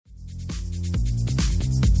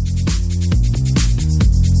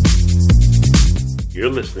You're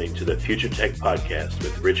listening to the Future Tech Podcast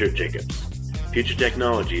with Richard Jacobs. Future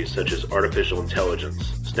technologies such as artificial intelligence,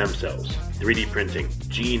 stem cells, 3D printing,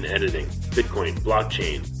 gene editing, Bitcoin,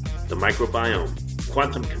 blockchain, the microbiome,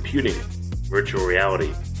 quantum computing, virtual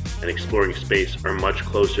reality, and exploring space are much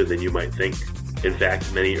closer than you might think. In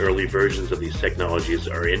fact, many early versions of these technologies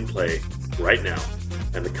are in play right now,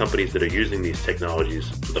 and the companies that are using these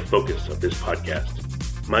technologies are the focus of this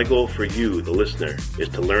podcast. My goal for you, the listener, is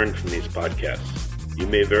to learn from these podcasts. You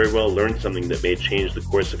may very well learn something that may change the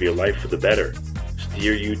course of your life for the better,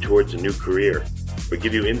 steer you towards a new career, or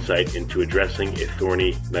give you insight into addressing a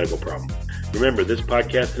thorny medical problem. Remember, this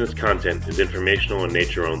podcast and its content is informational in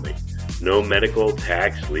nature only. No medical,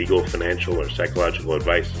 tax, legal, financial, or psychological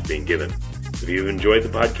advice is being given. If you've enjoyed the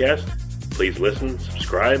podcast, please listen,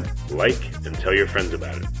 subscribe, like, and tell your friends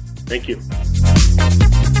about it. Thank you.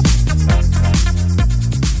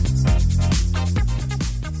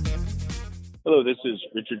 Hello, this is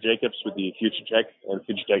Richard Jacobs with the Future Tech and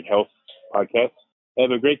Future Tech Health podcast. I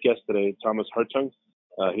have a great guest today, Thomas Hartung.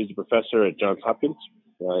 He's a professor at Johns Hopkins.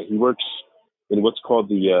 He works in what's called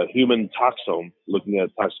the human toxome, looking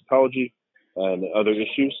at toxicology and other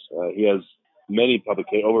issues. He has many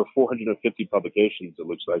over 450 publications, it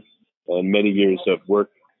looks like, and many years of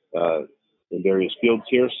work in various fields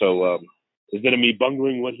here. So instead of me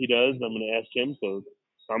bungling what he does, I'm going to ask him. So,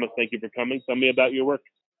 Thomas, thank you for coming. Tell me about your work.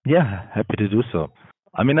 Yeah, happy to do so.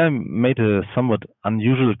 I mean, I made a somewhat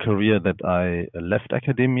unusual career that I left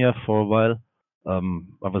academia for a while.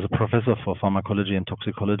 I was a professor for pharmacology and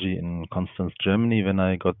toxicology in Constance, Germany, when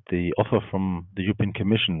I got the offer from the European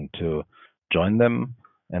Commission to join them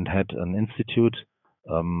and had an institute,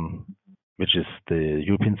 which is the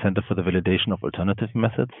European Center for the Validation of Alternative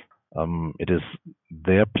Methods. It is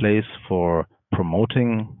their place for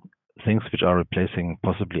promoting things which are replacing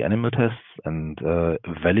possibly animal tests and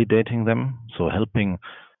validating them, so helping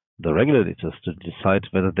the regulators to decide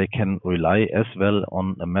whether they can rely as well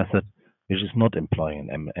on a method which is not employing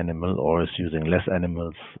an animal or is using less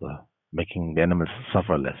animals, making the animals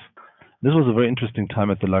suffer less. This was a very interesting time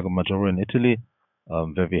at the Lago Maggiore in Italy,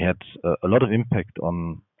 where we had a lot of impact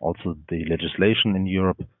on also the legislation in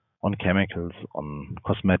Europe, on chemicals, on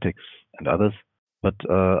cosmetics and others. But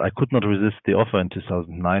I could not resist the offer in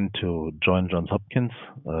 2009 to join Johns Hopkins,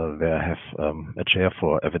 where I have a chair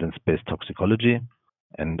for evidence-based toxicology,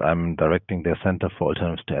 and I'm directing their Center for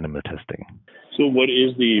Alternatives to Animal Testing. So what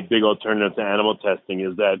is the big alternative to animal testing?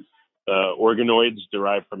 Is that organoids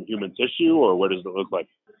derived from human tissue, or what does it look like?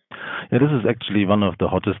 Yeah, this is actually one of the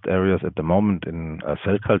hottest areas at the moment in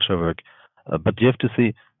cell culture work. But you have to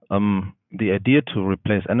see, the idea to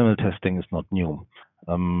replace animal testing is not new.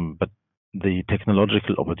 But the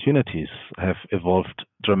technological opportunities have evolved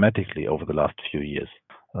dramatically over the last few years.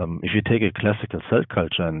 If you take a classical cell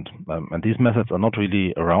culture, and these methods are not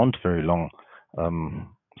really around very long,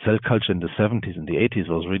 cell culture in the 70s and the 80s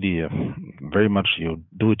was really very much you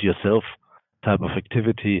do-it-yourself type of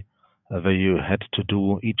activity, where you had to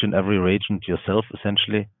do each and every reagent yourself,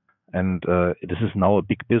 essentially. And this is now a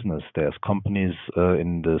big business. There's companies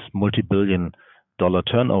in this multi-billion-dollar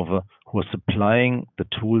turnover who are supplying the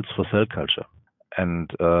tools for cell culture.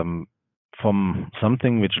 And from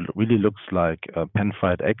something which really looks like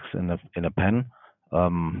pan-fried eggs in a pan,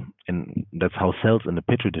 and that's how cells in the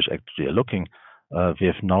petri dish actually are looking, we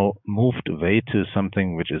have now moved away to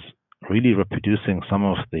something which is really reproducing some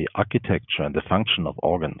of the architecture and the function of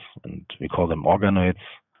organs, and we call them organoids.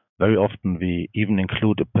 Very often we even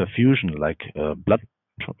include a perfusion, like blood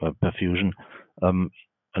perfusion,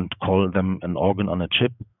 and call them an organ on a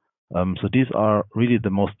chip. So these are really the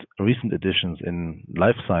most recent additions in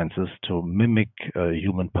life sciences to mimic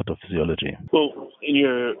human pathophysiology. Well, in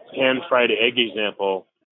your pan-fried egg example,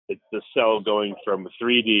 it's the cell going from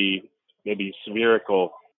 3D, maybe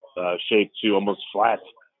spherical shape to almost flat,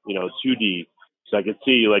 2D. So I could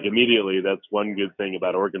see, like, immediately that's one good thing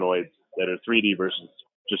about organoids that are 3D versus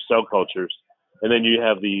just cell cultures. And then you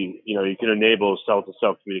have you can enable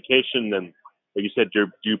cell-to-cell communication and, like you said,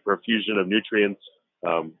 do perfusion of nutrients.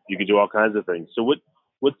 You can do all kinds of things. So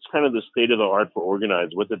what's kind of the state of the art for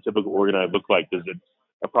organoids? What's a typical organoid look like? Does it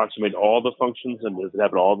approximate all the functions, and does it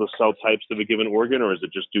have all the cell types of a given organ, or does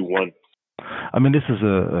it just do one? I mean, this is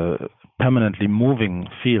a permanently moving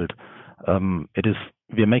field.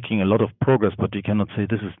 We're making a lot of progress, but we cannot say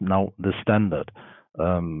this is now the standard.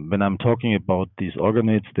 When I'm talking about these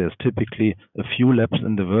organoids, there's typically a few labs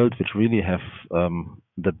in the world which really have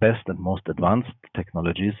the best and most advanced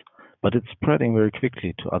technologies, but it's spreading very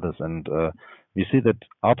quickly to others. And we see that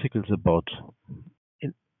articles about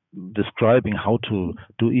describing how to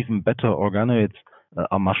do even better organoids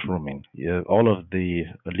are mushrooming. All of the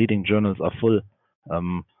leading journals are full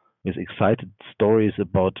with excited stories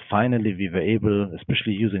about finally we were able,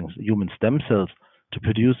 especially using human stem cells, to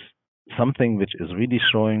produce something which is really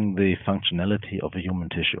showing the functionality of a human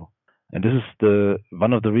tissue. And this is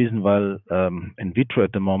one of the reasons why in vitro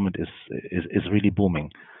at the moment is really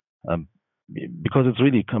booming, because it's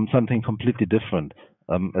really something completely different.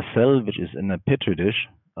 A cell which is in a petri dish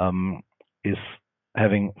is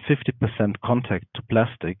having 50% contact to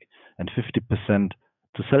plastic and 50%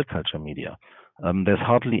 to cell culture media. There's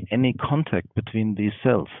hardly any contact between these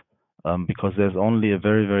cells because there's only a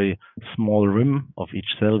very, very small rim of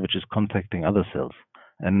each cell which is contacting other cells.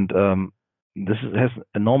 And this has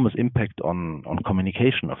enormous impact on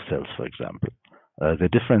communication of cells, for example. The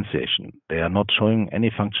differentiation, they are not showing any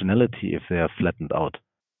functionality if they are flattened out.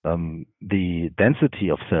 The density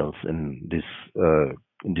of cells in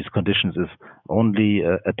these conditions is only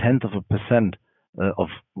a tenth of a percent of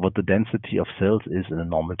what the density of cells is in a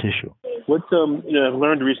normal tissue. What I've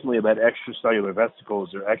learned recently about extracellular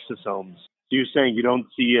vesicles or exosomes. So you're saying you don't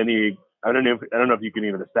see any. I don't know if you can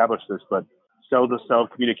even establish this, but cell-to-cell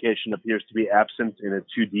communication appears to be absent in a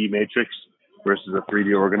 2D matrix versus a 3D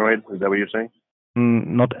organoid. Is that what you're saying?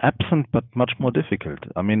 Not absent, but much more difficult.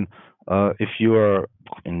 I mean, if you are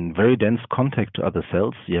in very dense contact to other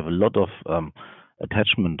cells, you have a lot of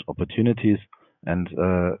attachment opportunities, and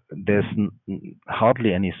there's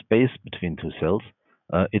hardly any space between two cells.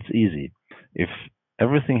 It's easy. If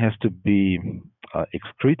everything has to be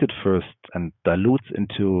excreted first and dilutes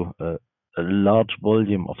into a large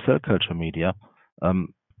volume of cell culture media,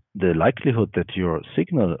 the likelihood that your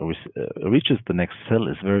signal reaches the next cell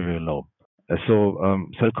is very, very low. So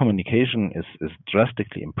cell communication is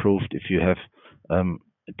drastically improved if you have a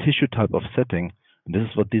tissue type of setting. And this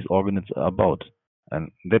is what these organoids are about.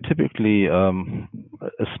 And they're typically a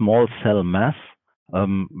small cell mass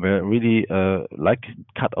where really like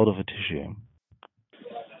cut out of a tissue.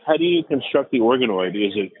 How do you construct the organoid?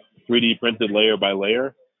 Is it 3D printed layer by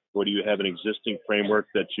layer? Or do you have an existing framework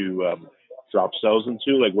that you drop cells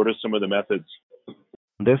into? Like, what are some of the methods?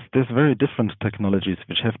 There's very different technologies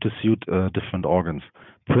which have to suit different organs.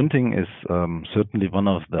 Printing is certainly one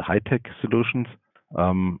of the high-tech solutions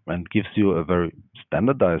and gives you a very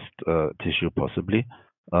standardized tissue possibly.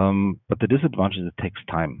 But the disadvantage is it takes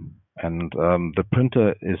time. And the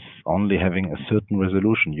printer is only having a certain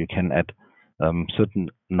resolution. You can add certain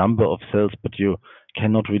number of cells, but you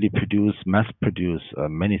cannot really mass produce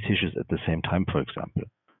many tissues at the same time, for example.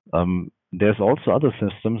 There's also other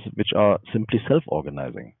systems which are simply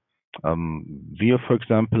self-organizing. We, for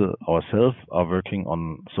example, ourselves are working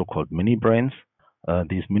on so-called mini brains.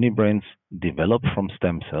 These mini brains develop from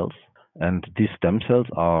stem cells, and these stem cells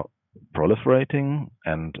are proliferating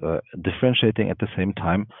and differentiating at the same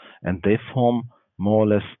time, and they form more or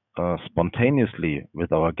less spontaneously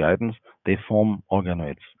with our guidance. They form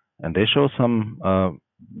organoids, and they show some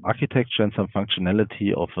architecture and some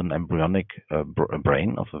functionality of an embryonic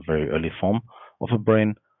brain, of a very early form of a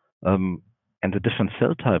brain. And the different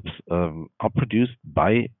cell types are produced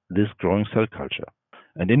by this growing cell culture.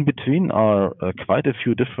 And in between are quite a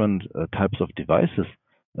few different types of devices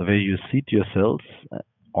where you seed your cells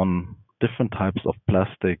on different types of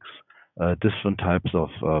plastics, different types of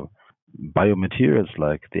biomaterials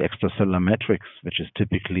like the extracellular matrix, which is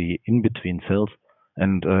typically in between cells.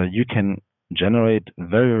 And you can generate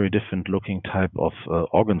very, very different looking type of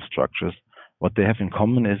organ structures. What they have in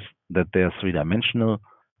common is that they are three-dimensional,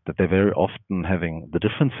 that they're very often having the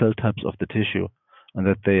different cell types of the tissue, and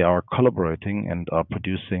that they are collaborating and are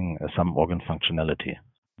producing some organ functionality.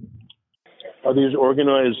 Are these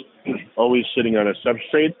organoids always sitting on a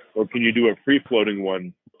substrate, or can you do a free-floating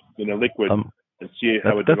one in a liquid and see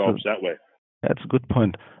how it develops that way? That's a good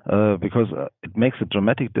point, because it makes a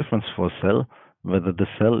dramatic difference for a cell whether the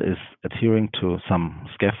cell is adhering to some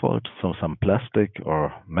scaffold, so some plastic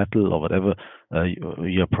or metal or whatever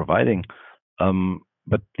you're providing,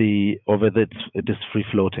 but or whether it is free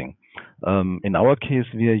floating. In our case,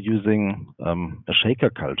 we are using a shaker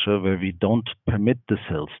culture where we don't permit the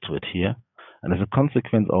cells to adhere, and as a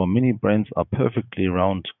consequence, our mini brains are perfectly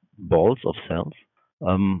round balls of cells,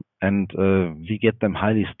 and we get them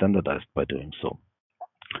highly standardized by doing so.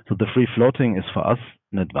 So the free floating is for us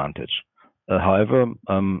an advantage. However,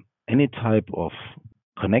 any type of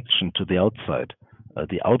connection to the outside,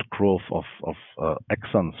 the outgrowth of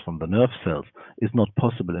axons from the nerve cells is not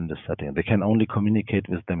possible in this setting. They can only communicate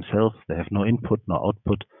with themselves. They have no input, no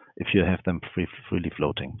output if you have them freely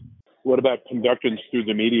floating. What about conductance through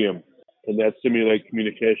the medium? Can that simulate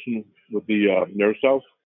communication with the nerve cells?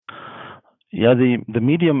 Yeah, the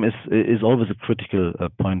medium is always a critical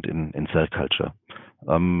point in cell culture.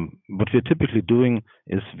 What we're typically doing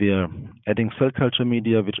is we're adding cell culture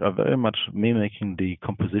media, which are very much mimicking the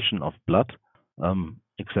composition of blood,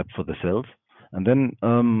 except for the cells. And then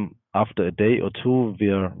after a day or two, we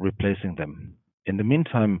are replacing them. In the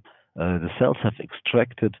meantime, the cells have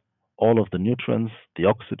extracted all of the nutrients, the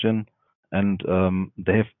oxygen, and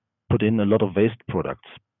they have put in a lot of waste products,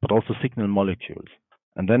 but also signal molecules.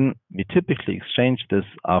 And then we typically exchange this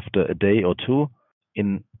after a day or two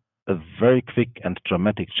in a very quick and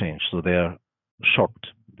dramatic change. So they are shocked.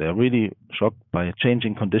 They are really shocked by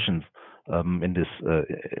changing conditions in this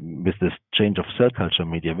with this change of cell culture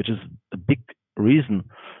media, which is a big reason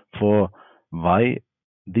for why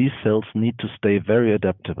these cells need to stay very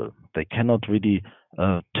adaptable. They cannot really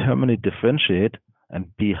terminally differentiate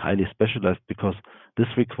and be highly specialized because this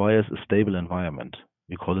requires a stable environment.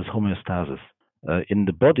 We call this homeostasis. In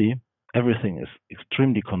the body, everything is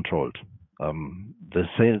extremely controlled. The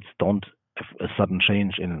cells don't have a sudden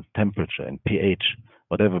change in temperature, in pH,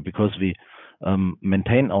 whatever, because we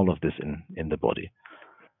maintain all of this in the body.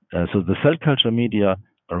 So the cell culture media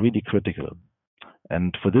are really critical.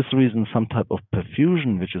 And for this reason, some type of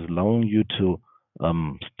perfusion, which is allowing you to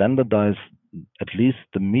standardize at least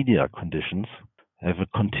the media conditions, have a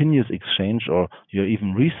continuous exchange, or you're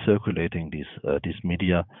even recirculating these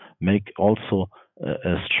media, make also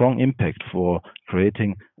a strong impact for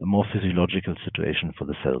creating a more physiological situation for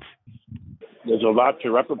the cells. There's a lot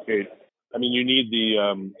to replicate. I mean, you need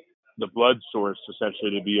the blood source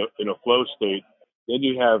essentially to be in a flow state. Then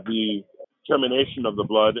you have the termination of the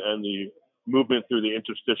blood and the movement through the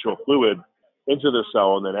interstitial fluid into the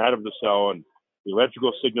cell and then out of the cell, and the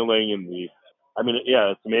electrical signaling and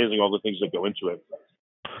it's amazing all the things that go into it.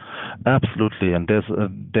 Absolutely, and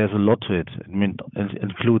there's a lot to it. I mean, it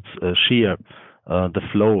includes shear. The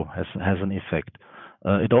flow has an effect.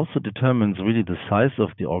 It also determines really the size of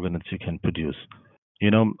the organoids you can produce.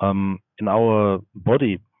 In our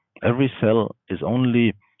body, every cell is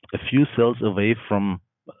only a few cells away from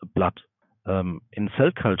blood. In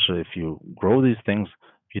cell culture, if you grow these things,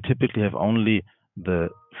 you typically have only the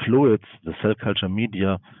fluids, the cell culture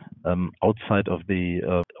media, outside of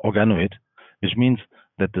the organoid, which means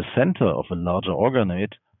that the center of a larger organoid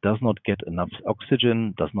does not get enough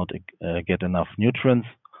oxygen, does not get enough nutrients,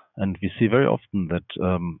 and we see very often that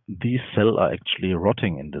these cells are actually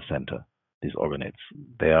rotting in the center, these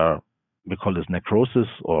organoids. We call this necrosis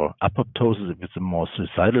or apoptosis if it's a more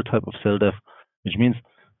suicidal type of cell death, which means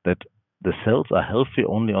that the cells are healthy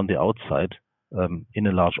only on the outside in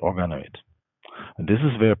a large organoid. And this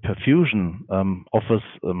is where perfusion offers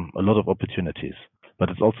a lot of opportunities. But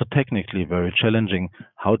it's also technically very challenging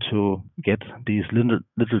how to get these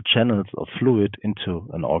little channels of fluid into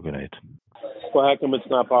an organoid. Well, how come it's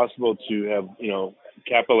not possible to have,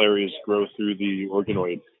 capillaries grow through the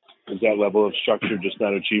organoid? Is that level of structure just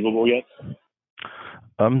not achievable yet?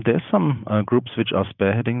 There's some groups which are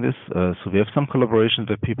spearheading this. So we have some collaborations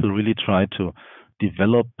where people really try to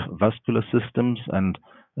develop vascular systems, and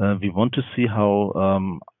we want to see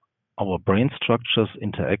how our brain structures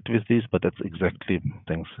interact with these, but that's exactly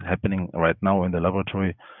things happening right now in the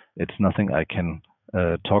laboratory. It's nothing I can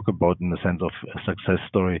talk about in the sense of a success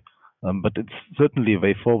story, but it's certainly a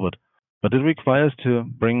way forward. But it requires to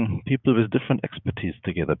bring people with different expertise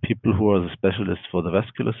together, people who are the specialists for the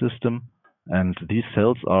vascular system, and these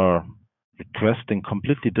cells are requesting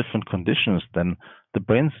completely different conditions than the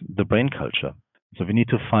brain culture. So we need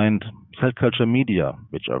to find cell culture media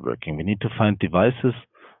which are working. We need to find devices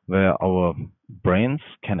where our brains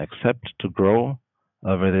can accept to grow,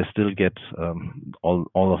 where they still get all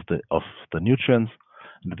of the nutrients,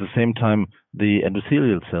 and at the same time the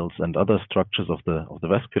endothelial cells and other structures of the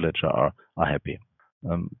vasculature are happy.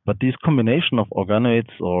 But this combination of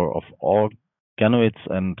organoids or of organoids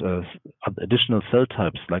and additional cell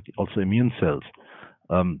types, like also immune cells,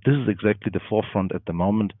 this is exactly the forefront at the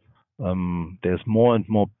moment. There's more and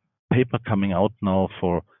more paper coming out now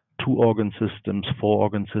for 2 organ systems, 4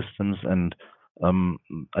 organ systems, and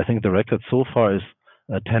I think the record so far is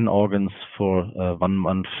 10 organs for 1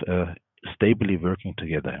 month stably working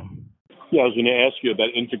together. Yeah, I was going to ask you about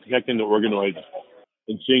interconnecting the organoids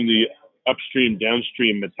and seeing the upstream,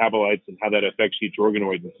 downstream metabolites and how that affects each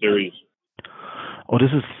organoid in series. Oh,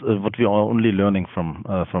 this is what we are only learning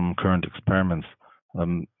from current experiments.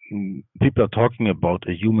 People are talking about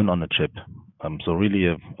a human on a chip, so really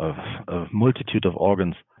a multitude of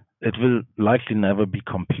organs. It will likely never be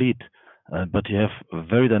complete, but you have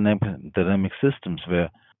very dynamic systems where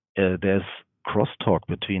there's crosstalk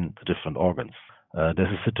between the different organs.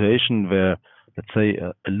 There's a situation where, let's say,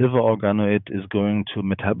 a liver organoid is going to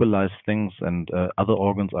metabolize things and other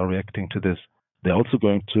organs are reacting to this. They're also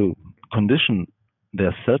going to condition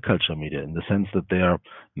they're cell culture media in the sense that they are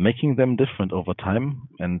making them different over time.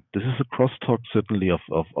 And this is a crosstalk certainly of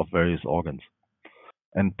various organs.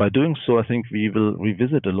 And by doing so, I think we will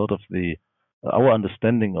revisit a lot of our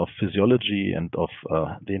understanding of physiology and of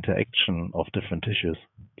the interaction of different tissues.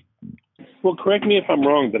 Well, correct me if I'm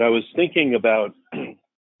wrong, but I was thinking about,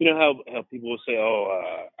 how people will say,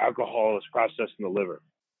 alcohol is processed in the liver.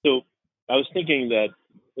 So I was thinking that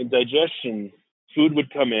in digestion, food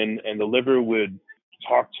would come in and the liver would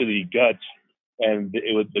talk to the gut, and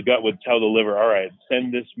the gut would tell the liver, all right,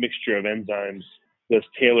 send this mixture of enzymes that's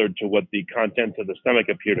tailored to what the contents of the stomach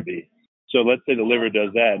appear to be. So let's say the liver does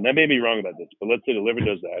that, and I may be wrong about this, but let's say the liver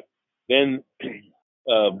does that. Then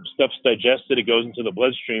stuff's digested, it goes into the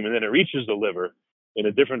bloodstream, and then it reaches the liver in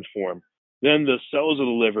a different form. Then the cells of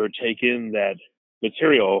the liver take in that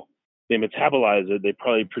material, they metabolize it, they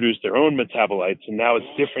probably produce their own metabolites, and now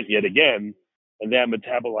it's different yet again. And that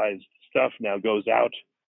metabolized stuff now goes out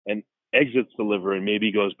and exits the liver and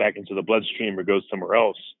maybe goes back into the bloodstream or goes somewhere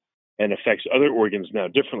else and affects other organs now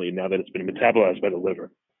differently now that it's been metabolized by the liver.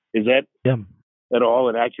 Is that at all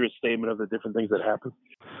an accurate statement of the different things that happen?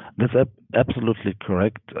 That's absolutely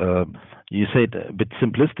correct. You say it a bit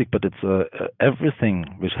simplistic, but it's everything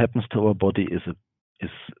which happens to our body is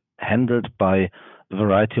handled by a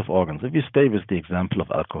variety of organs. If you stay with the example of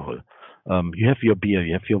alcohol, you have your beer,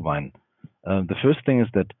 you have your wine. The first thing is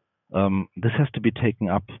that this has to be taken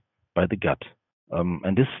up by the gut.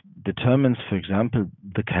 And this determines, for example,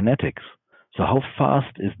 the kinetics. So how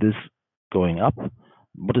fast is this going up?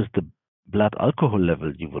 What is the blood alcohol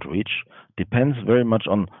level you would reach? Depends very much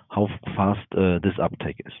on how fast this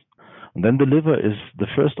uptake is. And then the liver is the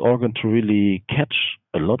first organ to really catch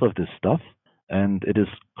a lot of this stuff, and it is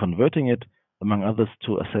converting it, among others,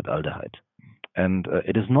 to acetaldehyde. And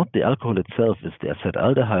it is not the alcohol itself, it's the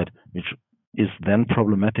acetaldehyde which is then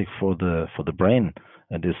problematic for the brain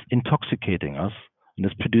and is intoxicating us and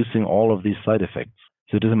is producing all of these side effects.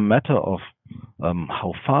 So it is a matter of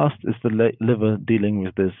how fast is the liver dealing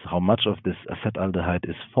with this, how much of this acetaldehyde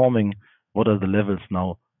is forming, what are the levels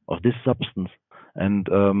now of this substance, and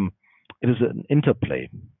it is an interplay.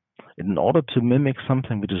 In order to mimic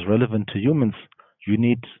something which is relevant to humans, you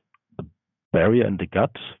need a barrier in the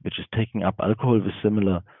gut which is taking up alcohol with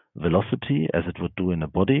similar velocity as it would do in a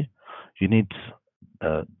body. You need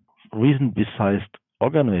a reasonably sized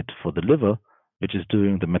organoid for the liver, which is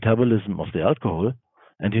doing the metabolism of the alcohol.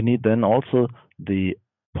 And you need then also the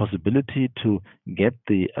possibility to get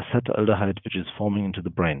the acetaldehyde which is forming into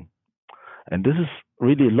the brain. And this is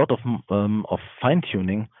really a lot of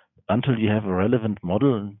fine-tuning until you have a relevant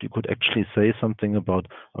model. And you could actually say something about,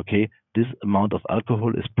 okay, this amount of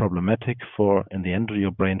alcohol is problematic for, in the end,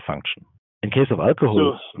 your brain function. In case of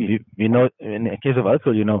alcohol, we know. In case of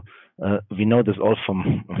alcohol, we know this all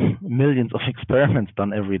from millions of experiments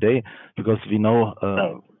done every day, because we know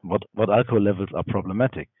what alcohol levels are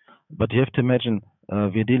problematic. But you have to imagine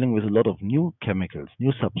we're dealing with a lot of new chemicals,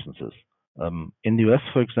 new substances. In the US,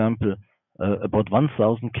 for example, about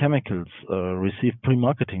 1,000 chemicals receive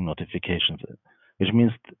pre-marketing notifications, which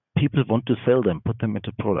means people want to sell them, put them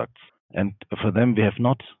into products, and for them we have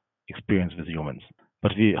not experience with humans.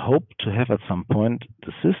 But we hope to have at some point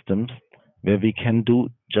the systems where we can do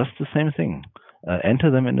just the same thing. Enter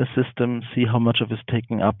them in the system, see how much of it is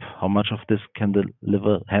taken up, how much of this can the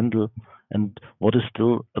liver handle, and what is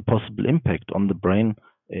still a possible impact on the brain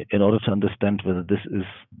in order to understand whether this is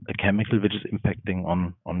a chemical which is impacting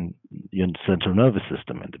on your central nervous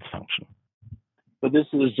system and its function. But this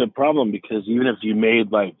is a problem, because even if you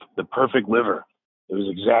made like the perfect liver, it was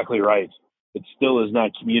exactly right, it still is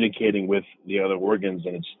not communicating with the other organs,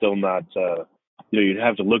 and it's still not, you'd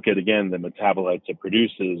have to look at, again, the metabolites it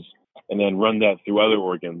produces and then run that through other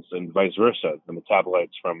organs, and vice versa, the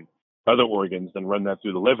metabolites from other organs, then run that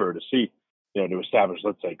through the liver to see, to establish,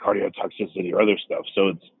 let's say, cardiotoxicity or other stuff.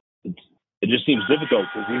 So it just seems difficult,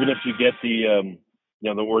 because even if you get the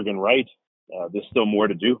organ right, there's still more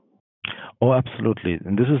to do. Oh, absolutely.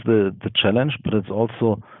 And this is the challenge, but it's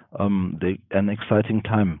also an exciting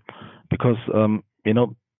time, because,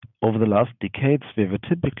 over the last decades, we were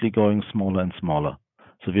typically going smaller and smaller.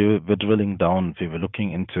 So we were drilling down, we were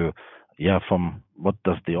looking into, from what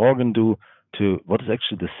does the organ do to what is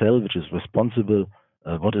actually the cell which is responsible,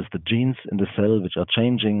 what is the genes in the cell which are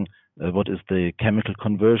changing, what is the chemical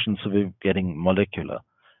conversion, so we're getting molecular.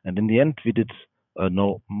 And in the end, we did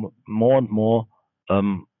know more and more,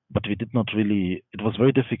 but we did not really, it was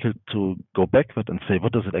very difficult to go backward and say,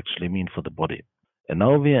 what does it actually mean for the body? And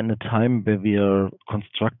now we are in a time where we are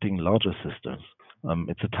constructing larger systems.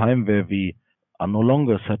 It's a time where we are no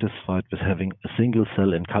longer satisfied with having a single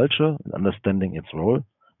cell in culture and understanding its role,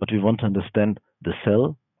 but we want to understand the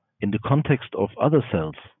cell in the context of other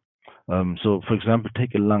cells. So, for example,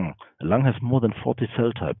 take a lung. A lung has more than 40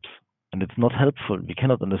 cell types, and it's not helpful. We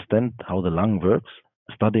cannot understand how the lung works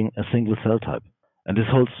studying a single cell type. And this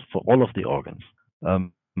holds for all of the organs.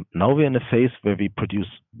 Now we're in a phase where we produce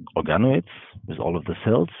organoids with all of the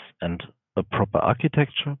cells and a proper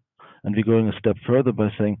architecture. And we're going a step further by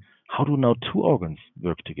saying, how do now two organs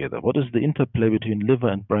work together? What is the interplay between liver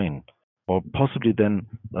and brain? Or possibly then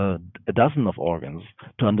a dozen of organs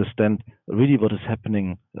to understand really what is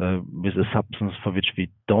happening with a substance for which we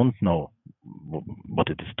don't know what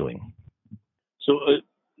it is doing. So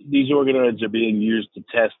these organoids are being used to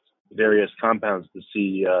test various compounds to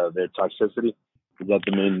see their toxicity. Is that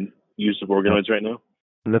the main use of organoids right now?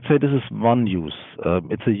 Let's say this is one use.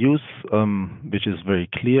 It's a use which is very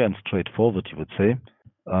clear and straightforward, you would say.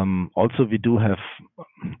 Also, we do have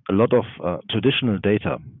a lot of traditional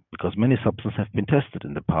data because many substances have been tested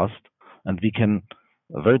in the past, and we can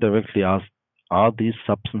very directly ask, are these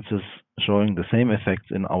substances showing the same effects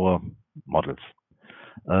in our models?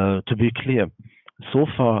 To be clear, so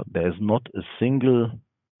far there is not a single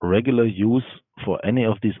regular use for any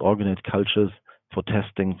of these organoid cultures for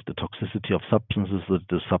testing the toxicity of substances so that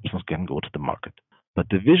the substance can go to the market. But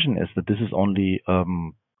the vision is that this is only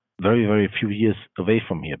very, very few years away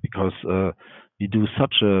from here because we do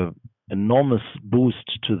such an enormous boost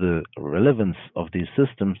to the relevance of these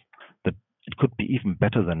systems that it could be even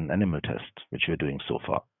better than an animal test, which we're doing so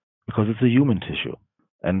far, because it's a human tissue.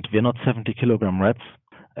 And we're not 70-kilogram rats.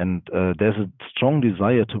 And there's a strong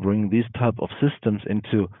desire to bring these type of systems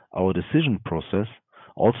into our decision process,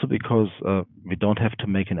 also because we don't have to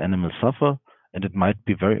make an animal suffer, and it might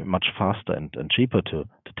be very much faster and cheaper to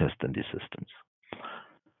test in these systems.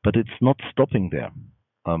 But it's not stopping there.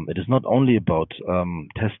 It is not only about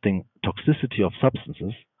testing toxicity of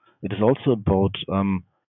substances, it is also about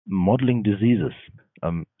modeling diseases.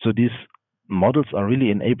 So these models are really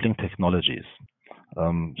enabling technologies.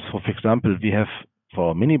 So for example, we have for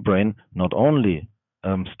our mini brain not only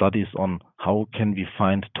studies on how can we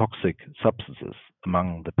find toxic substances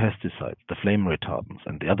among the pesticides, the flame retardants,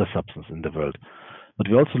 and the other substances in the world, but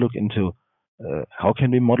we also look into how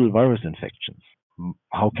can we model virus infections,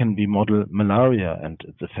 how can we model malaria and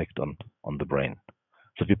its effect on the brain.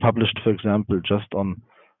 So we published, for example, just on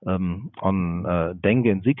dengue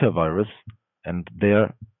and Zika virus and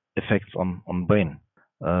their effects on brain.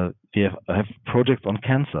 We have projects on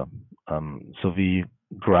cancer. So we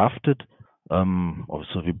grafted,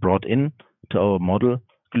 so we brought in to our model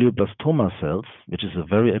glioblastoma cells, which is a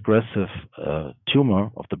very aggressive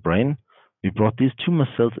tumor of the brain. We brought these tumor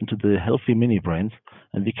cells into the healthy mini brains,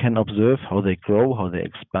 and we can observe how they grow, how they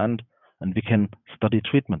expand, and we can study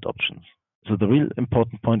treatment options. So the real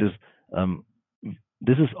important point is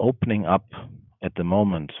this is opening up at the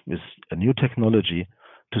moment with a new technology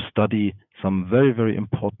to study some very, very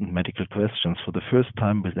important medical questions for the first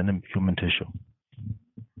time within a human tissue.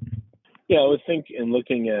 Yeah, I would think in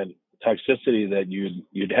looking at toxicity that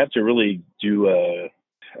you'd have to really do a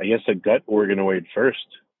gut organoid first,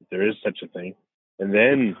 if there is such a thing, and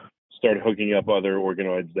then start hooking up other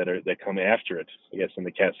organoids that come after it, I guess, in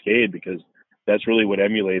the cascade, because that's really what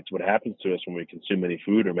emulates what happens to us when we consume any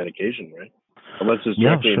food or medication, right? Unless it's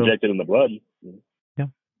directly injected in the blood. Yeah,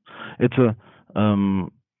 it's a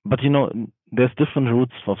but there's different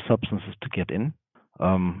routes for substances to get in.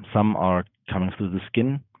 Some are coming through the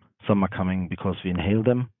skin, some are coming because we inhale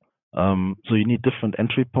them. So you need different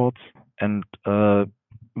entry ports, and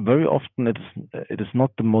very often it is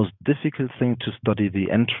not the most difficult thing to study the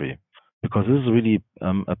entry, because this is really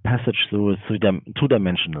a passage through a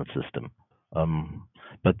two-dimensional system.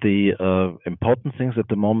 But the important things at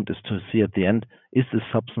the moment is to see at the end, is this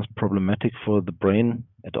substance problematic for the brain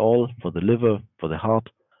at all, for the liver, for the heart?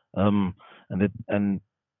 And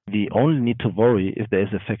we only need to worry if there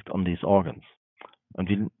is effect on these organs. And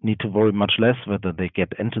we need to worry much less whether they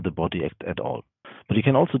get into the body at all. But you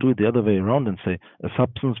can also do it the other way around and say a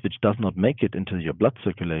substance which does not make it into your blood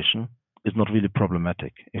circulation is not really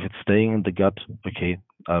problematic. If it's staying in the gut, okay,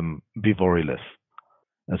 we worry less.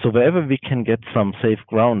 And so wherever we can get some safe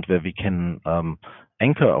ground where we can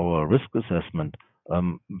anchor our risk assessment,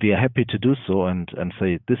 we are happy to do so and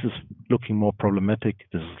say this is looking more problematic,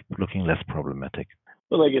 this is looking less problematic.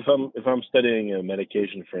 Well, like if I'm studying a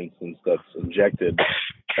medication, for instance, that's injected,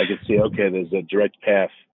 I could see, okay, there's a direct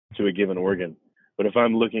path to a given organ. But if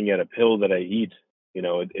I'm looking at a pill that I eat,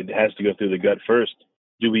 it has to go through the gut first.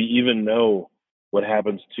 Do we even know what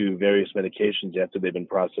happens to various medications after they've been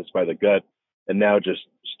processed by the gut and now just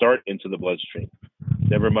start into the bloodstream?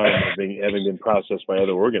 Never mind having been processed by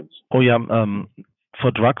other organs. Oh yeah.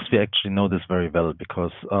 For drugs, we actually know this very well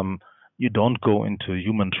because you don't go into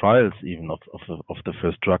human trials even of the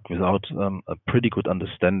first drug without a pretty good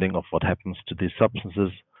understanding of what happens to these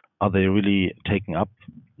substances. Are they really taken up?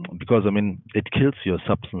 Because, I mean, it kills your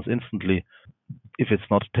substance instantly if it's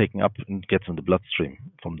not taken up and gets in the bloodstream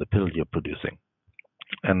from the pill you're producing.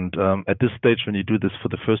 And at this stage, when you do this for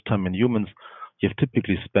the first time in humans, you've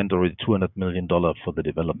typically spent already $200 million for the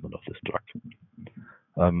development of this drug.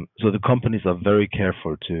 So the companies are very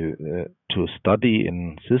careful to study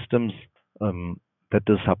in systems that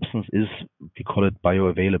the substance is, we call it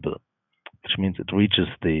bioavailable, which means it reaches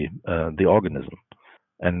the organism.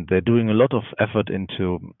 And they're doing a lot of effort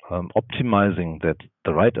into optimizing that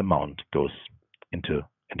the right amount goes into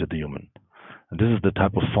the human. And this is the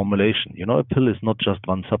type of formulation. You know, a pill is not just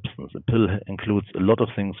one substance. A pill includes a lot of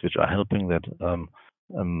things which are helping that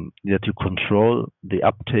you control the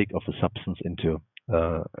uptake of a substance into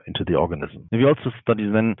the organism. We also study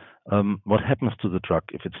then what happens to the drug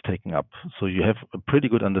if it's taken up. So you have a pretty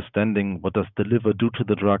good understanding what does the liver do to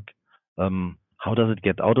the drug, how does it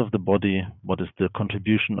get out of the body, what is the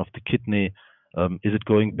contribution of the kidney, is it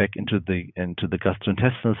going back into the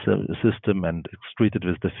gastrointestinal system and excreted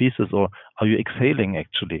with the feces, or are you exhaling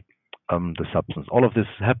actually the substance? All of this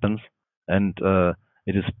happens, and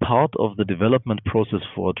it is part of the development process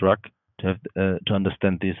for a drug to have to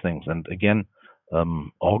understand these things. And again,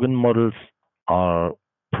 organ models are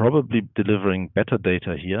probably delivering better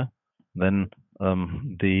data here than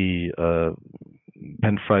the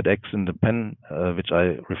pan-fried eggs in the pan, which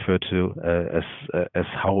I refer to as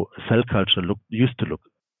how cell culture used to look.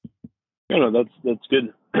 No, that's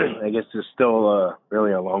good. I guess there's still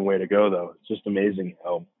really a long way to go, though. It's just amazing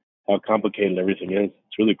how complicated everything is.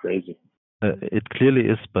 It's really crazy. It clearly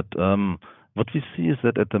is, but what we see is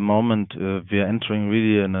that at the moment we are entering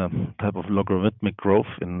really in a type of logarithmic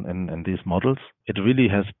growth in these models. It really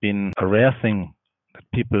has been a rare thing that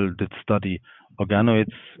people did study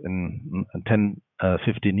organoids in 10,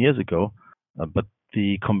 15 years ago, but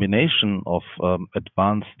the combination of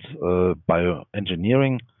advanced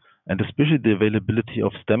bioengineering and especially the availability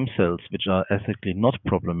of stem cells, which are ethically not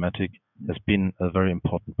problematic, has been a very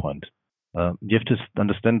important point. You have to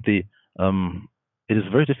understand it is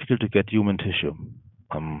very difficult to get human tissue,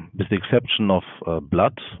 with the exception of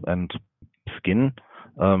blood and skin.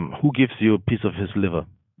 Who gives you a piece of his liver?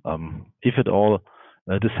 If at all,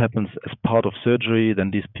 this happens as part of surgery,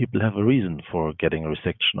 then these people have a reason for getting a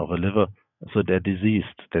resection of a liver. So they're diseased.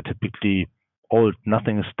 They're typically old.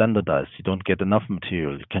 Nothing is standardized. You don't get enough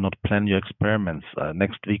material. You cannot plan your experiments.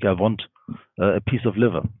 Next week, I want a piece of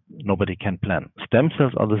liver. Nobody can plan. Stem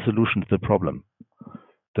cells are the solution to the problem.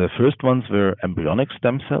 The first ones were embryonic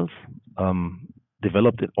stem cells,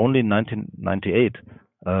 developed only in 1998.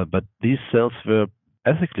 But these cells were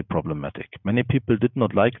ethically problematic. Many people did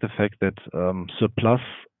not like the fact that surplus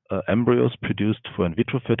embryos produced for in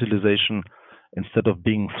vitro fertilization, instead of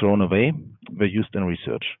being thrown away, were used in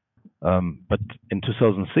research. But in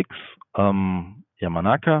 2006,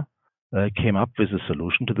 Yamanaka came up with a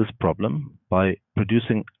solution to this problem by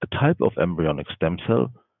producing a type of embryonic stem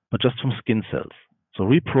cell, but just from skin cells. So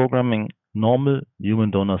reprogramming normal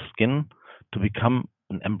human donor skin to become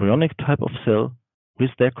an embryonic type of cell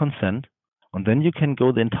with their consent. And then you can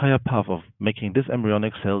go the entire path of making these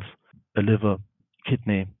embryonic cells a liver,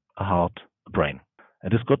 kidney, a heart, a brain.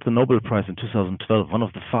 And this got the Nobel Prize in 2012, one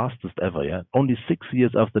of the fastest ever, yeah? Only 6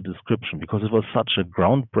 years after the description, because it was such a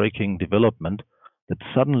groundbreaking development that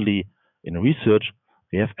suddenly in research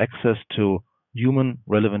we have access to human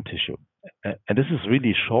relevant tissue. And this is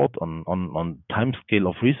really short on time scale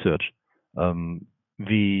of research.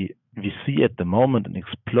 We see at the moment an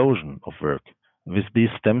explosion of work with these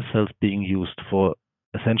stem cells being used for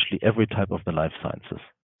essentially every type of the life sciences,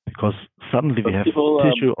 because suddenly we have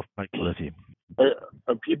tissue of high quality.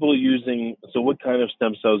 Are people using, so what kind of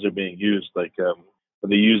stem cells are being used? Like, are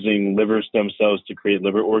they using liver stem cells to create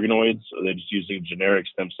liver organoids? Or are they just using generic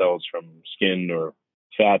stem cells from skin or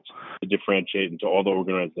fat to differentiate into all the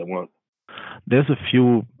organoids they want? There's a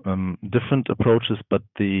few different approaches, but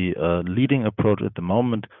the leading approach at the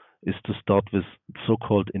moment is to start with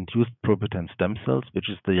so-called induced pluripotent stem cells, which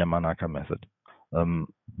is the Yamanaka method.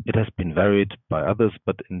 It has been varied by others,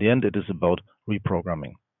 but in the end, it is about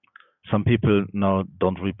reprogramming. Some people now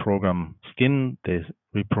don't reprogram skin; they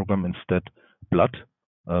reprogram instead blood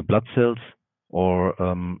cells, or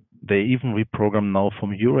they even reprogram now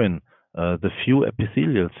from urine. The few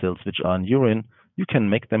epithelial cells which are in urine, you can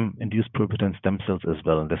make them induced pluripotent stem cells as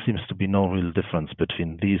well. And there seems to be no real difference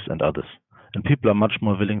between these and others. And people are much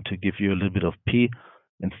more willing to give you a little bit of pee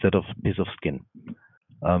instead of a piece of skin.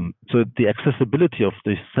 So the accessibility of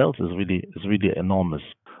these cells is really enormous.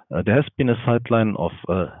 There has been a sideline of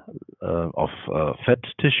fat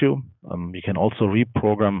tissue. You can also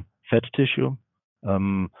reprogram fat tissue,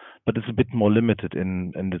 but it's a bit more limited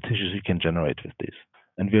in the tissues you can generate with these.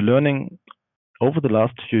 And we're learning over the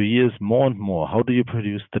last few years more and more how do you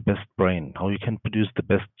produce the best brain, how you can produce the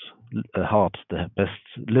best heart, the best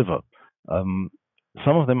liver.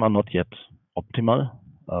 Some of them are not yet optimal.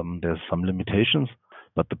 There's some limitations,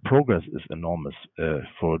 but the progress is enormous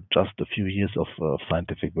for just a few years of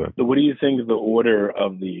scientific work. So what do you think the order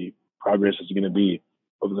of the progress is going to be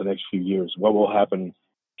over the next few years? What will happen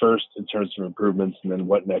first in terms of improvements, and then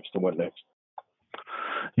what next and what next?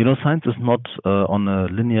 You know, science is not on a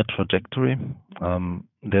linear trajectory.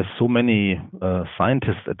 There's so many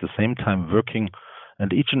scientists at the same time working,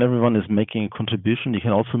 and each and everyone is making a contribution. You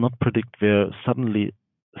can also not predict where suddenly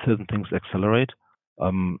certain things accelerate.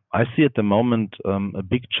 I see at the moment a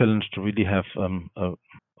big challenge to really have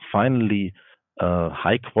finally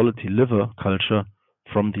high quality liver culture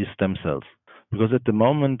from these stem cells. Because at the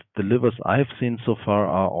moment, the livers I've seen so far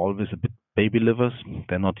are always a bit baby livers.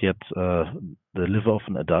 They're not yet the liver of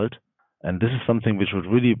an adult. And this is something which would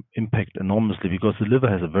really impact enormously, because the liver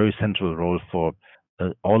has a very central role for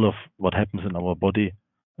all of what happens in our body.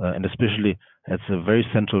 And especially it's a very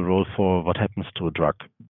central role for what happens to a drug.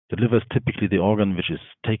 The liver is typically the organ which is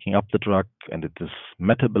taking up the drug, and it is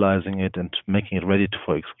metabolizing it and making it ready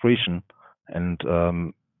for excretion. And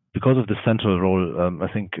because of the central role, I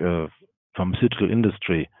think pharmaceutical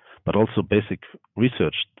industry, but also basic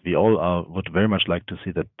research, we all would very much like to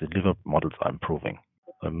see that the liver models are improving.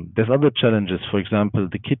 There's other challenges. For example,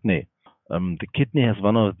 the kidney. The kidney has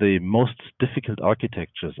one of the most difficult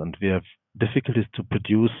architectures, and we have difficulties to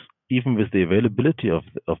produce, even with the availability of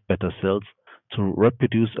better cells, to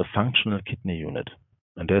reproduce a functional kidney unit.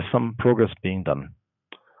 And there's some progress being done.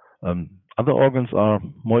 Other organs are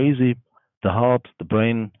more easy. The heart, the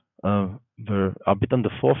brain are a bit on the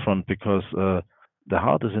forefront, because the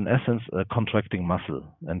heart is in essence a contracting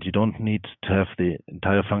muscle, and you don't need to have the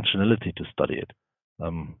entire functionality to study it.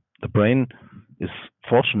 The brain is,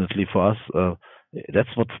 fortunately for us,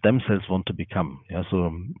 that's what stem cells want to become. Yeah,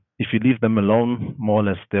 so if you leave them alone, more or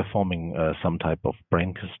less, they're forming some type of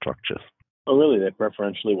brain structures. Oh, really? They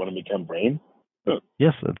preferentially want to become brain? Huh.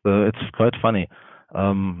 Yes, it's quite funny.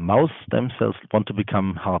 Mouse stem cells want to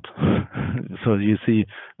become heart. So you see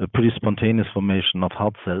a pretty spontaneous formation of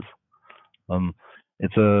heart cells.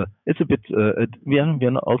 It's a bit. We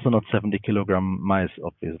are also not 70-kilogram mice,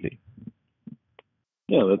 obviously.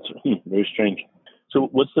 Yeah, that's very strange. So,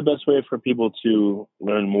 what's the best way for people to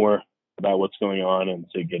learn more about what's going on and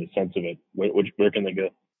to get a sense of it? Where can they go?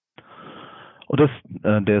 Well,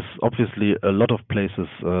 there's obviously a lot of places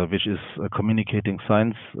which is communicating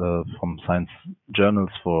science, from science journals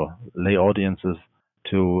for lay audiences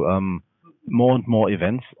to more and more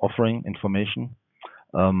events offering information.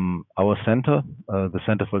 Our center, the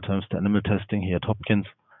Center for Alternative to Animal Testing here at Hopkins,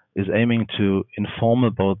 is aiming to inform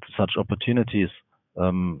about such opportunities,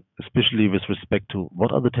 especially with respect to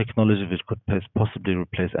what are the technologies which could possibly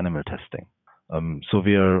replace animal testing. So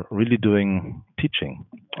we are really doing teaching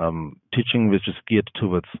which is geared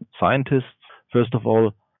towards scientists, first of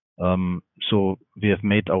all. So we have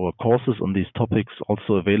made our courses on these topics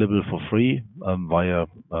also available for free via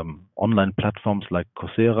online platforms like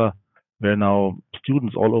Coursera, where now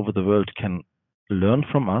students all over the world can learn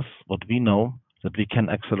from us what we know, that we can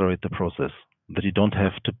accelerate the process, that you don't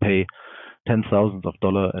have to pay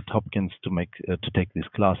 $10,000s at Hopkins to take these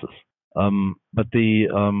classes. But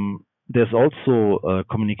there's also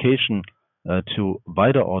communication to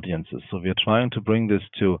wider audiences. So we are trying to bring this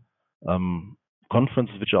to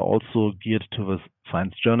conferences which are also geared towards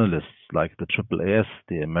science journalists, like the AAAS,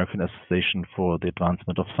 the American Association for the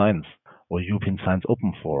Advancement of Science, or European Science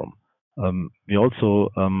Open Forum. We're also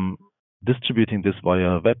distributing this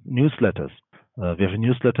via web newsletters. We have a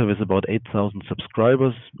newsletter with about 8,000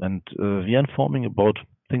 subscribers, and we are informing about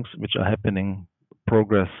things which are happening,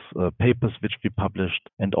 progress, papers which we published,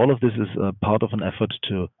 and all of this is part of an effort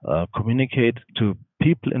to communicate to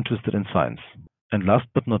people interested in science. And last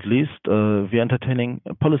but not least, we are entertaining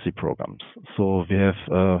policy programs. So we're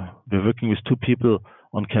working with two people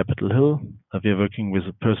on Capitol Hill. We are working with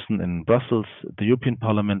a person in Brussels, the European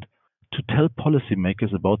Parliament, to tell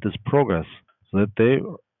policymakers about this progress, so that they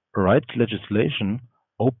write legislation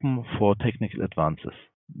open for technical advances.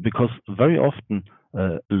 Because very often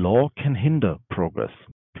law can hinder progress.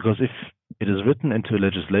 Because if it is written into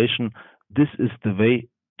legislation, this is the way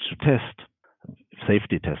to test,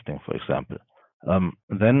 safety testing, for example,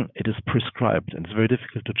 then it is prescribed and it's very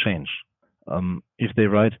difficult to change. If they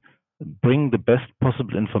write, bring the best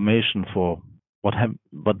possible information for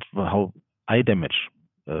how eye damage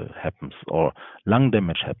happens or lung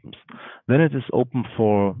damage happens, then it is open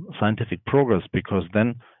for scientific progress, because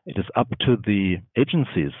then it is up to the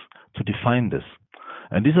agencies to define this.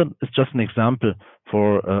 And this is just an example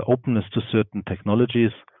for openness to certain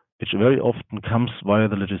technologies, which very often comes via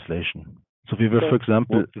the legislation. So we were, for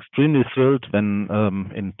example, extremely thrilled when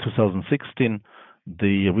in 2016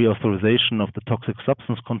 the reauthorization of the Toxic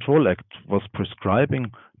Substance Control Act was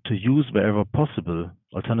prescribing to use wherever possible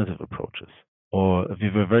alternative approaches. Or we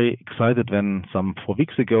were very excited when some 4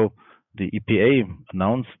 weeks ago the EPA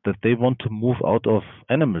announced that they want to move out of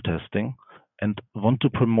animal testing and want to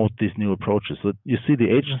promote these new approaches. So you see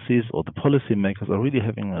the agencies or the policymakers are really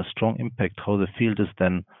having a strong impact how the field is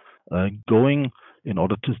then going in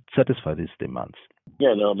order to satisfy these demands.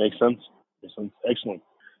 Yeah, no, it makes sense. Excellent.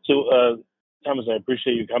 So, Thomas, I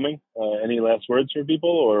appreciate you coming. Any last words for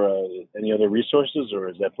people, or any other resources, or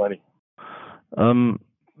is that plenty?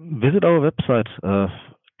 Visit our website,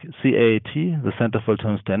 CAAT, the Center for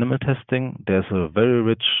Alternatives to Animal Testing. There's a very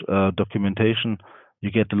rich documentation.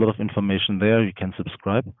 You get a lot of information there. You can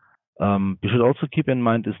subscribe. You should also keep in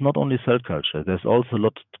mind it's not only cell culture. There's also a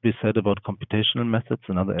lot to be said about computational methods,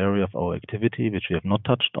 another area of our activity, which we have not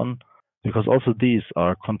touched on, because also these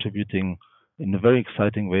are contributing in a very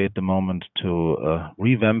exciting way at the moment to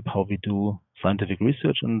revamp how we do scientific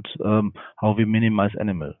research and how we minimize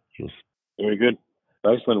animal use. Very good.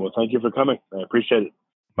 Excellent. Well, thank you for coming. I appreciate it.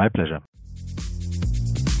 My pleasure.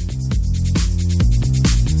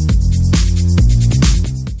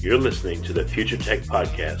 You're listening to the Future Tech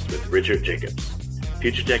Podcast with Richard Jacobs.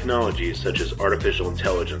 Future technologies such as artificial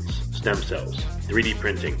intelligence, stem cells, 3D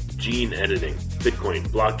printing, gene editing, Bitcoin,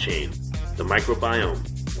 blockchain, the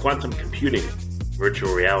microbiome, quantum computing,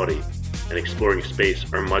 virtual reality, and exploring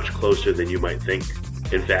space are much closer than you might think.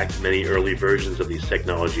 In fact, many early versions of these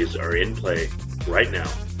technologies are in play right now,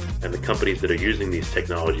 and the companies that are using these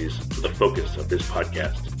technologies are the focus of this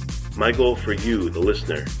podcast. My goal for you, the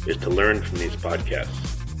listener, is to learn from these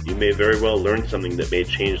podcasts. You may very well learn something that may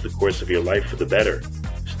change the course of your life for the better,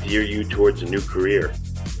 steer you towards a new career,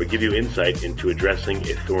 or give you insight into addressing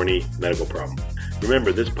a thorny medical problem.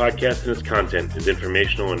 Remember, this podcast and its content is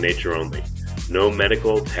informational in nature only. No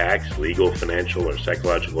medical, tax, legal, financial, or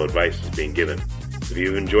psychological advice is being given. If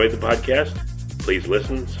you've enjoyed the podcast, please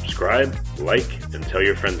listen, subscribe, like, and tell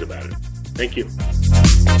your friends about it. Thank you.